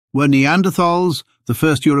Were Neanderthals the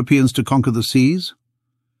first Europeans to conquer the seas?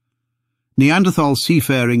 Neanderthal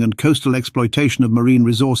seafaring and coastal exploitation of marine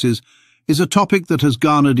resources is a topic that has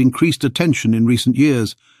garnered increased attention in recent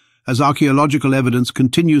years, as archaeological evidence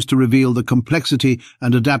continues to reveal the complexity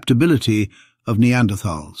and adaptability of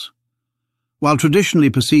Neanderthals. While traditionally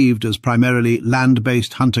perceived as primarily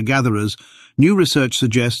land-based hunter-gatherers, new research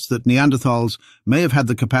suggests that Neanderthals may have had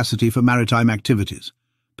the capacity for maritime activities,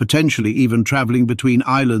 potentially even traveling between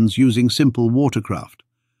islands using simple watercraft.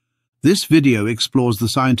 This video explores the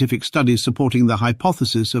scientific studies supporting the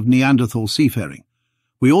hypothesis of Neanderthal seafaring.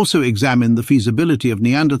 We also examine the feasibility of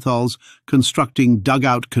Neanderthals constructing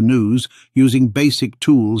dugout canoes using basic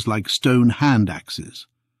tools like stone hand axes.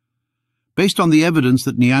 Based on the evidence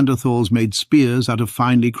that Neanderthals made spears out of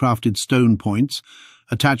finely crafted stone points,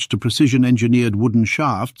 attached to precision-engineered wooden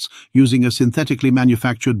shafts using a synthetically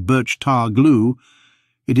manufactured birch tar glue,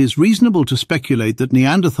 it is reasonable to speculate that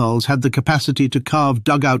Neanderthals had the capacity to carve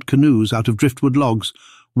dugout canoes out of driftwood logs,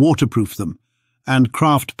 waterproof them, and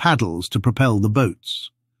craft paddles to propel the boats.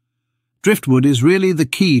 Driftwood is really the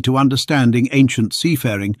key to understanding ancient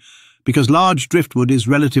seafaring, because large driftwood is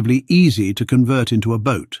relatively easy to convert into a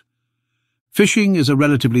boat. Fishing is a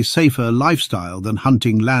relatively safer lifestyle than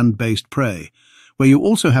hunting land-based prey, where you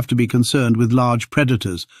also have to be concerned with large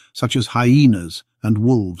predators such as hyenas and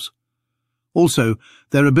wolves. Also,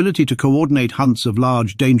 their ability to coordinate hunts of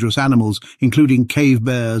large dangerous animals, including cave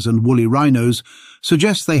bears and woolly rhinos,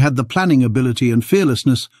 suggests they had the planning ability and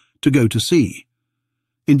fearlessness to go to sea.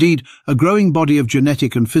 Indeed, a growing body of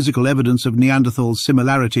genetic and physical evidence of Neanderthals'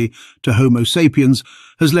 similarity to Homo sapiens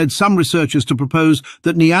has led some researchers to propose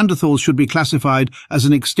that Neanderthals should be classified as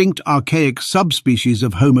an extinct archaic subspecies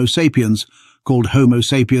of Homo sapiens, called Homo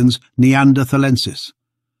sapiens neanderthalensis.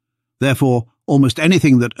 Therefore, almost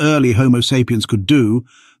anything that early Homo sapiens could do,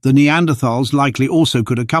 the Neanderthals likely also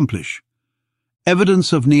could accomplish.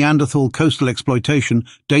 Evidence of Neanderthal coastal exploitation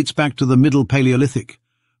dates back to the Middle Paleolithic,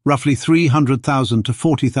 roughly 300,000 to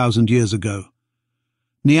 40,000 years ago.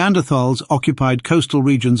 Neanderthals occupied coastal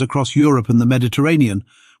regions across Europe and the Mediterranean,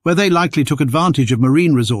 where they likely took advantage of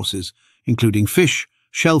marine resources, including fish,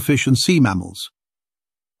 shellfish and sea mammals.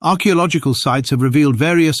 Archaeological sites have revealed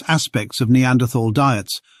various aspects of Neanderthal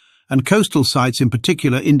diets, and coastal sites in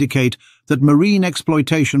particular indicate that marine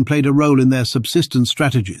exploitation played a role in their subsistence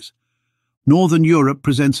strategies. Northern Europe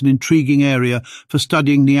presents an intriguing area for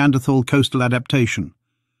studying Neanderthal coastal adaptation.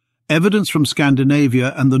 Evidence from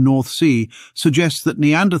Scandinavia and the North Sea suggests that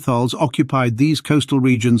Neanderthals occupied these coastal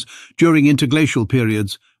regions during interglacial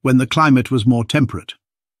periods when the climate was more temperate.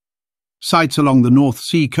 Sites along the North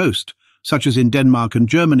Sea coast, such as in Denmark and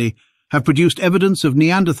Germany, have produced evidence of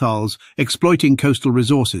Neanderthals exploiting coastal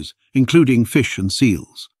resources, including fish and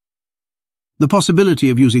seals. The possibility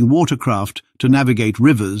of using watercraft to navigate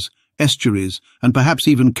rivers, estuaries, and perhaps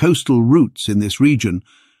even coastal routes in this region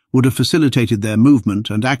would have facilitated their movement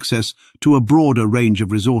and access to a broader range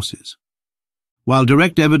of resources. While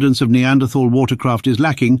direct evidence of Neanderthal watercraft is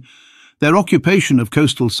lacking, their occupation of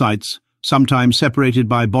coastal sites, sometimes separated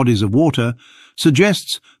by bodies of water,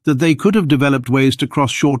 suggests that they could have developed ways to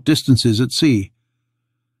cross short distances at sea.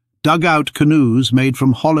 Dugout canoes made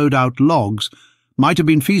from hollowed-out logs might have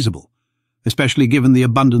been feasible, especially given the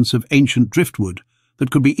abundance of ancient driftwood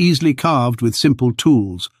that could be easily carved with simple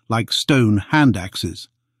tools like stone hand axes.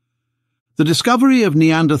 The discovery of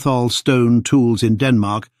Neanderthal stone tools in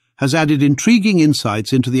Denmark has added intriguing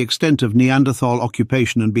insights into the extent of Neanderthal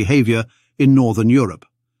occupation and behavior in northern Europe.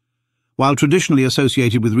 While traditionally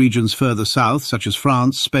associated with regions further south, such as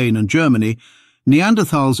France, Spain and Germany,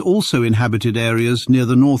 Neanderthals also inhabited areas near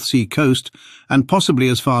the North Sea coast and possibly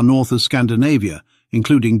as far north as Scandinavia,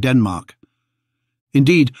 including Denmark.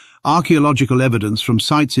 Indeed, archaeological evidence from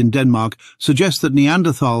sites in Denmark suggests that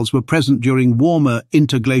Neanderthals were present during warmer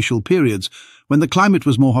interglacial periods when the climate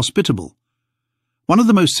was more hospitable. One of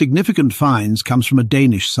the most significant finds comes from a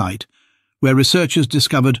Danish site, where researchers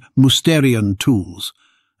discovered Musterian tools,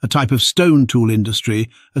 a type of stone tool industry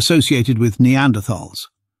associated with Neanderthals.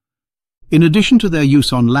 In addition to their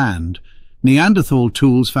use on land, Neanderthal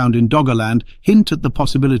tools found in Doggerland hint at the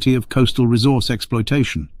possibility of coastal resource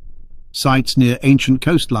exploitation. Sites near ancient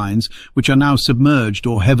coastlines, which are now submerged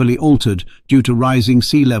or heavily altered due to rising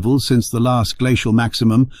sea levels since the last glacial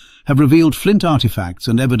maximum, have revealed flint artifacts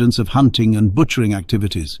and evidence of hunting and butchering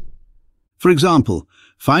activities. For example,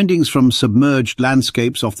 findings from submerged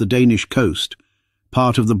landscapes off the Danish coast,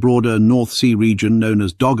 part of the broader North Sea region known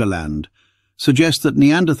as Doggerland, suggest that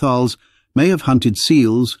Neanderthals may have hunted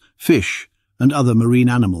seals, fish, and other marine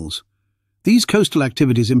animals. These coastal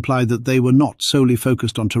activities imply that they were not solely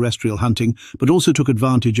focused on terrestrial hunting, but also took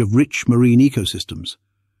advantage of rich marine ecosystems.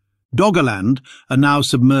 Doggerland, a now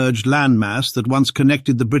submerged landmass that once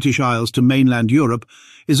connected the British Isles to mainland Europe,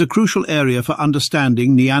 is a crucial area for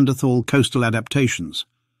understanding Neanderthal coastal adaptations.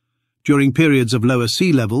 During periods of lower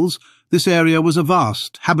sea levels, this area was a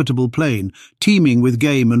vast, habitable plain, teeming with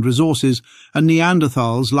game and resources, and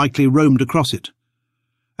Neanderthals likely roamed across it.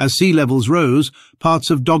 As sea levels rose, parts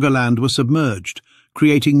of Doggerland were submerged,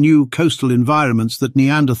 creating new coastal environments that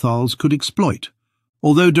Neanderthals could exploit.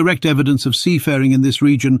 Although direct evidence of seafaring in this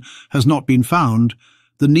region has not been found,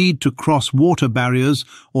 the need to cross water barriers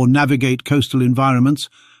or navigate coastal environments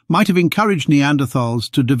might have encouraged Neanderthals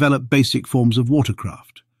to develop basic forms of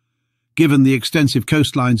watercraft. Given the extensive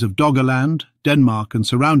coastlines of Doggerland, Denmark and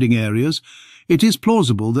surrounding areas, it is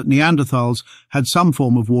plausible that Neanderthals had some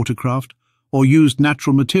form of watercraft or used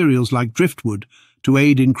natural materials like driftwood to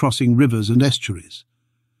aid in crossing rivers and estuaries.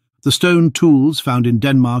 The stone tools found in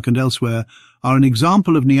Denmark and elsewhere are an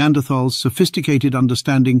example of Neanderthals' sophisticated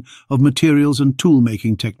understanding of materials and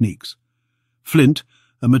tool-making techniques. Flint,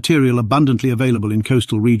 a material abundantly available in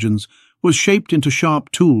coastal regions, was shaped into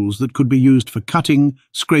sharp tools that could be used for cutting,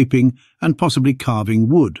 scraping, and possibly carving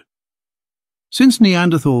wood. Since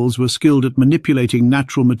Neanderthals were skilled at manipulating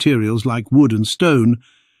natural materials like wood and stone,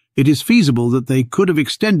 it is feasible that they could have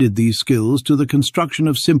extended these skills to the construction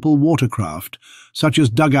of simple watercraft, such as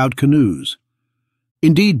dugout canoes.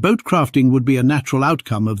 Indeed, boat crafting would be a natural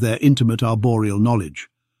outcome of their intimate arboreal knowledge.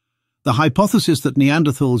 The hypothesis that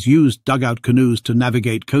Neanderthals used dugout canoes to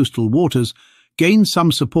navigate coastal waters gains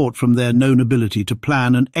some support from their known ability to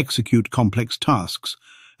plan and execute complex tasks,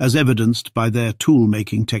 as evidenced by their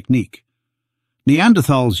tool-making technique.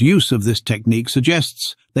 Neanderthals' use of this technique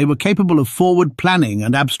suggests they were capable of forward planning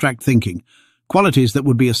and abstract thinking, qualities that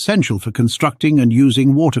would be essential for constructing and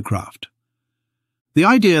using watercraft. The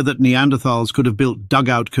idea that Neanderthals could have built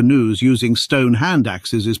dugout canoes using stone hand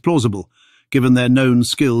axes is plausible, given their known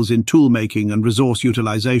skills in tool-making and resource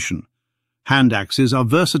utilization. Hand axes are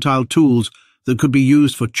versatile tools that could be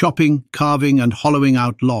used for chopping, carving, and hollowing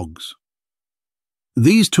out logs.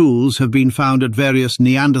 These tools have been found at various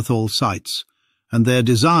Neanderthal sites, and their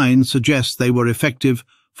design suggests they were effective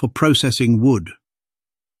for processing wood.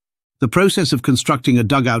 The process of constructing a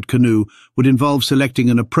dugout canoe would involve selecting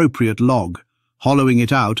an appropriate log, hollowing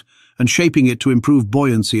it out, and shaping it to improve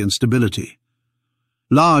buoyancy and stability.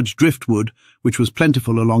 Large driftwood, which was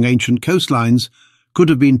plentiful along ancient coastlines, could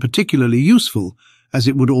have been particularly useful, as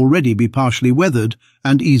it would already be partially weathered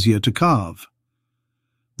and easier to carve.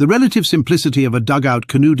 The relative simplicity of a dugout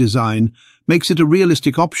canoe design makes it a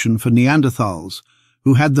realistic option for Neanderthals,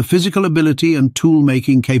 who had the physical ability and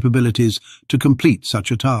tool-making capabilities to complete such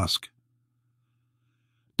a task.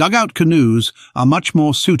 Dugout canoes are much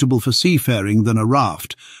more suitable for seafaring than a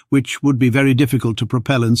raft, which would be very difficult to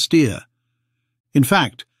propel and steer. In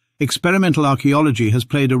fact, experimental archaeology has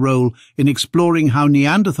played a role in exploring how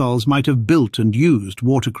Neanderthals might have built and used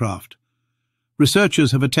watercraft.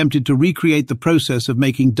 Researchers have attempted to recreate the process of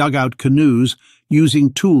making dugout canoes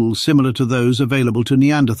using tools similar to those available to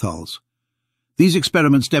Neanderthals. These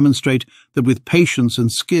experiments demonstrate that with patience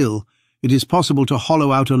and skill, it is possible to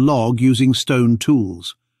hollow out a log using stone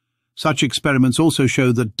tools. Such experiments also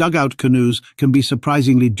show that dugout canoes can be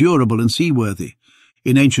surprisingly durable and seaworthy.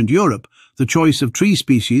 In ancient Europe, the choice of tree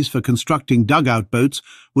species for constructing dugout boats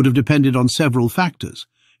would have depended on several factors,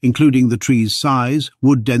 including the tree's size,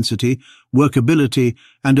 wood density, workability,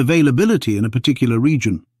 and availability in a particular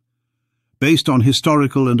region. Based on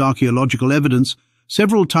historical and archaeological evidence,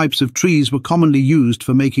 several types of trees were commonly used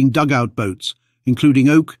for making dugout boats, including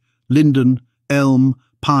oak, linden, elm,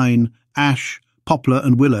 pine, ash, poplar,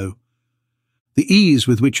 and willow. The ease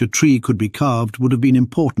with which a tree could be carved would have been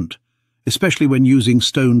important, especially when using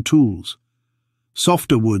stone tools.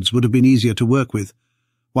 Softer woods would have been easier to work with,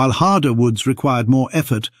 while harder woods required more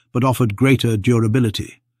effort but offered greater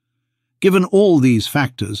durability. Given all these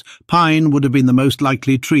factors, pine would have been the most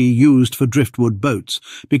likely tree used for driftwood boats,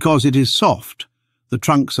 because it is soft, the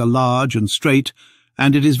trunks are large and straight,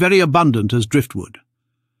 and it is very abundant as driftwood.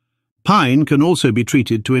 Pine can also be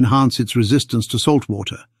treated to enhance its resistance to salt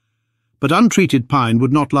water, but untreated pine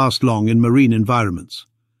would not last long in marine environments.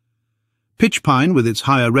 Pitch pine, with its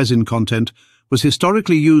higher resin content, was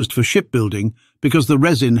historically used for shipbuilding because the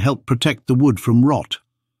resin helped protect the wood from rot.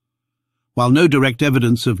 While no direct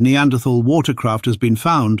evidence of Neanderthal watercraft has been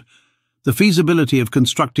found, the feasibility of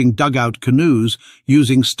constructing dugout canoes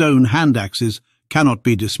using stone hand axes cannot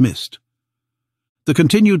be dismissed. The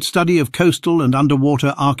continued study of coastal and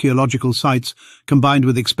underwater archaeological sites, combined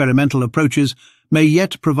with experimental approaches, may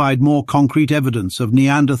yet provide more concrete evidence of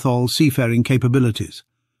Neanderthal seafaring capabilities.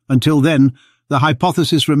 Until then, the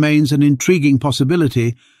hypothesis remains an intriguing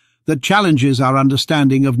possibility that challenges our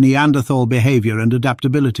understanding of Neanderthal behavior and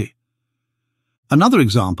adaptability. Another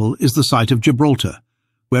example is the site of Gibraltar,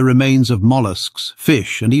 where remains of mollusks,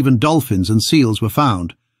 fish, and even dolphins and seals were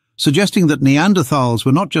found, suggesting that Neanderthals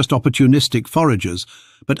were not just opportunistic foragers,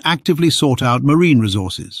 but actively sought out marine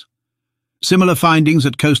resources. Similar findings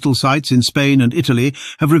at coastal sites in Spain and Italy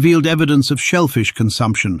have revealed evidence of shellfish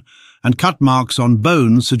consumption, and cut marks on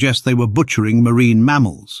bones suggest they were butchering marine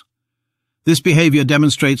mammals. This behavior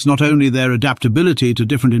demonstrates not only their adaptability to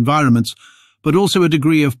different environments, but also a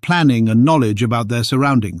degree of planning and knowledge about their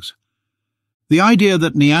surroundings. The idea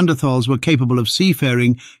that Neanderthals were capable of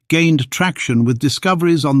seafaring gained traction with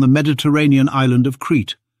discoveries on the Mediterranean island of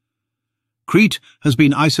Crete. Crete has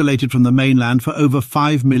been isolated from the mainland for over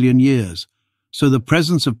 5 million years, so the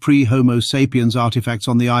presence of pre-Homo sapiens artifacts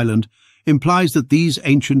on the island implies that these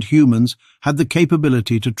ancient humans had the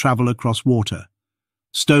capability to travel across water.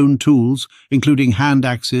 Stone tools, including hand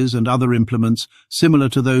axes and other implements similar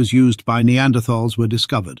to those used by Neanderthals, were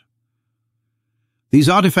discovered. These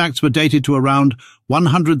artifacts were dated to around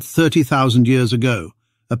 130,000 years ago,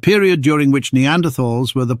 a period during which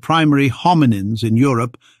Neanderthals were the primary hominins in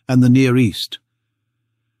Europe and the Near East.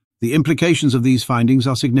 The implications of these findings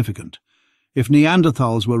are significant. If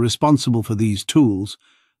Neanderthals were responsible for these tools,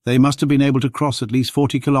 they must have been able to cross at least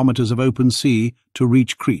 40 kilometers of open sea to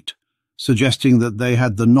reach Crete, suggesting that they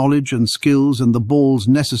had the knowledge and skills and the balls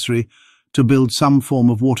necessary to build some form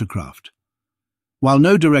of watercraft. While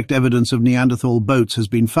no direct evidence of Neanderthal boats has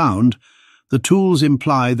been found, the tools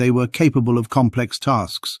imply they were capable of complex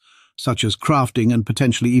tasks, such as crafting and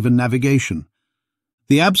potentially even navigation.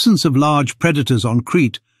 The absence of large predators on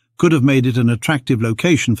Crete could have made it an attractive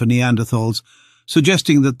location for Neanderthals,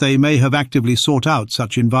 suggesting that they may have actively sought out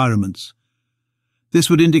such environments.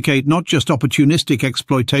 This would indicate not just opportunistic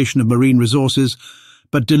exploitation of marine resources,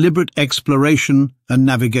 but deliberate exploration and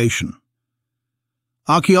navigation.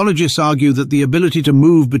 Archaeologists argue that the ability to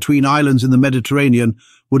move between islands in the Mediterranean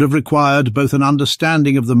would have required both an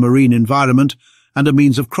understanding of the marine environment and a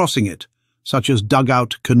means of crossing it, such as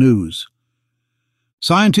dugout canoes.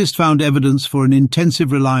 Scientists found evidence for an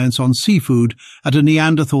intensive reliance on seafood at a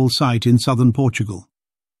Neanderthal site in southern Portugal.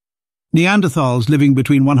 Neanderthals living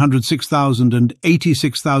between 106,000 and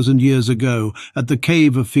 86,000 years ago at the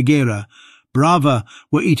cave of Figueira, Brava,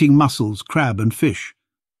 were eating mussels, crab and fish,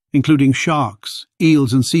 including sharks,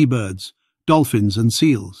 eels and seabirds, dolphins and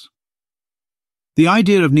seals. The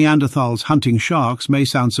idea of Neanderthals hunting sharks may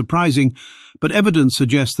sound surprising, but evidence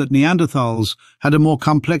suggests that Neanderthals had a more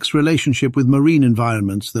complex relationship with marine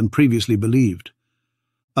environments than previously believed.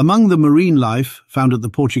 Among the marine life found at the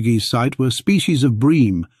Portuguese site were species of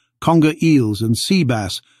bream, conger eels and sea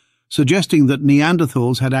bass, suggesting that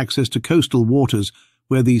Neanderthals had access to coastal waters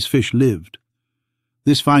where these fish lived.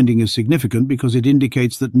 This finding is significant because it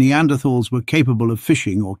indicates that Neanderthals were capable of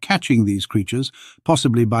fishing or catching these creatures,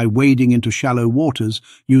 possibly by wading into shallow waters,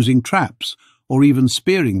 using traps, or even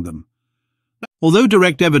spearing them. Although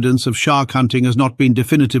direct evidence of shark hunting has not been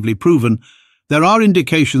definitively proven, there are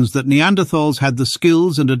indications that Neanderthals had the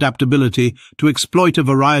skills and adaptability to exploit a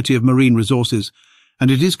variety of marine resources, and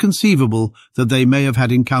it is conceivable that they may have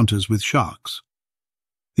had encounters with sharks.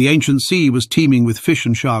 The ancient sea was teeming with fish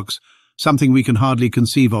and sharks, something we can hardly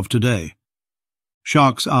conceive of today.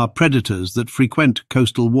 Sharks are predators that frequent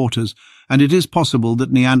coastal waters, and it is possible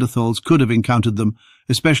that Neanderthals could have encountered them,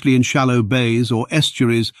 especially in shallow bays or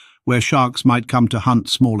estuaries where sharks might come to hunt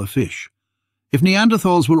smaller fish. If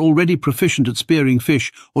Neanderthals were already proficient at spearing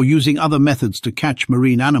fish or using other methods to catch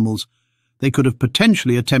marine animals, they could have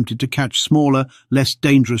potentially attempted to catch smaller, less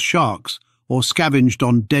dangerous sharks or scavenged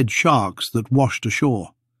on dead sharks that washed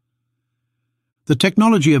ashore. The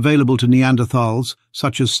technology available to Neanderthals,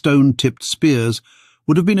 such as stone-tipped spears,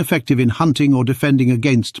 would have been effective in hunting or defending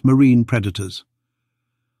against marine predators.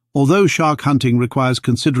 Although shark hunting requires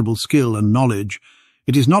considerable skill and knowledge,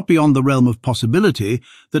 it is not beyond the realm of possibility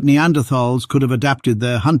that Neanderthals could have adapted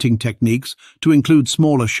their hunting techniques to include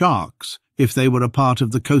smaller sharks if they were a part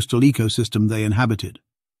of the coastal ecosystem they inhabited.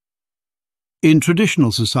 In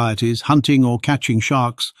traditional societies, hunting or catching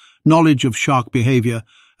sharks, knowledge of shark behavior,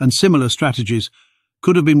 and similar strategies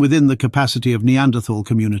could have been within the capacity of Neanderthal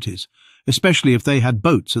communities, especially if they had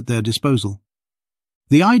boats at their disposal.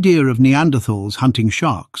 The idea of Neanderthals hunting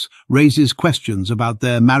sharks raises questions about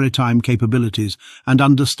their maritime capabilities and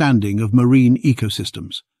understanding of marine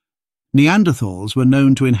ecosystems. Neanderthals were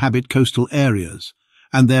known to inhabit coastal areas,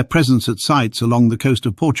 and their presence at sites along the coast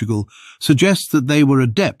of Portugal suggests that they were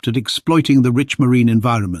adept at exploiting the rich marine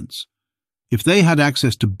environments. If they had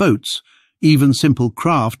access to boats, even simple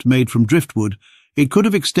craft made from driftwood, it could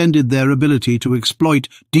have extended their ability to exploit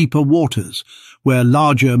deeper waters, where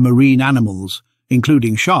larger marine animals,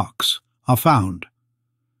 including sharks, are found.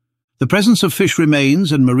 The presence of fish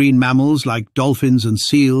remains and marine mammals like dolphins and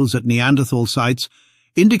seals at Neanderthal sites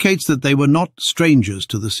indicates that they were not strangers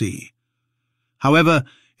to the sea. However,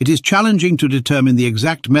 it is challenging to determine the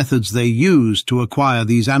exact methods they used to acquire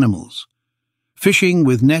these animals. Fishing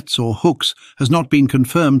with nets or hooks has not been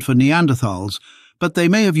confirmed for Neanderthals, but they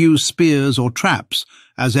may have used spears or traps,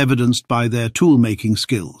 as evidenced by their tool-making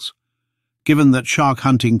skills. Given that shark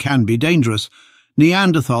hunting can be dangerous,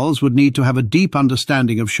 Neanderthals would need to have a deep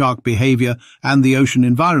understanding of shark behavior and the ocean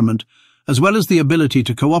environment, as well as the ability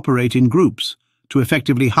to cooperate in groups to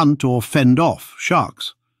effectively hunt or fend off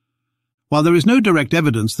sharks. While there is no direct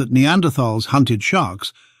evidence that Neanderthals hunted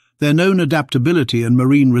sharks, their known adaptability and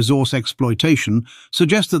marine resource exploitation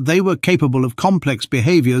suggest that they were capable of complex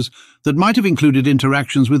behaviors that might have included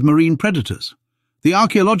interactions with marine predators. The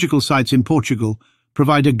archaeological sites in Portugal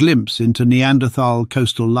provide a glimpse into Neanderthal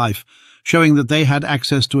coastal life, showing that they had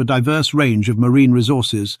access to a diverse range of marine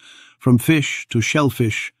resources, from fish to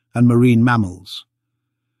shellfish and marine mammals.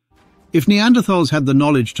 If Neanderthals had the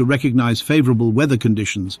knowledge to recognize favorable weather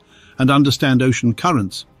conditions and understand ocean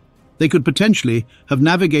currents, they could potentially have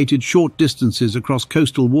navigated short distances across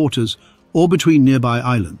coastal waters or between nearby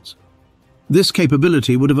islands. This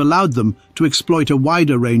capability would have allowed them to exploit a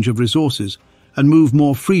wider range of resources and move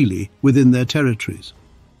more freely within their territories.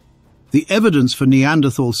 The evidence for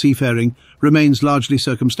Neanderthal seafaring remains largely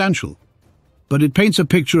circumstantial, but it paints a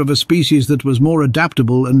picture of a species that was more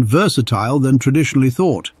adaptable and versatile than traditionally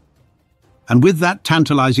thought. And with that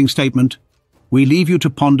tantalizing statement, we leave you to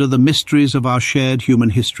ponder the mysteries of our shared human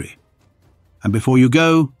history. And before you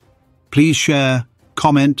go, please share,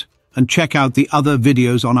 comment, and check out the other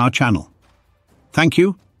videos on our channel. Thank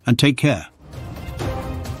you, and take care.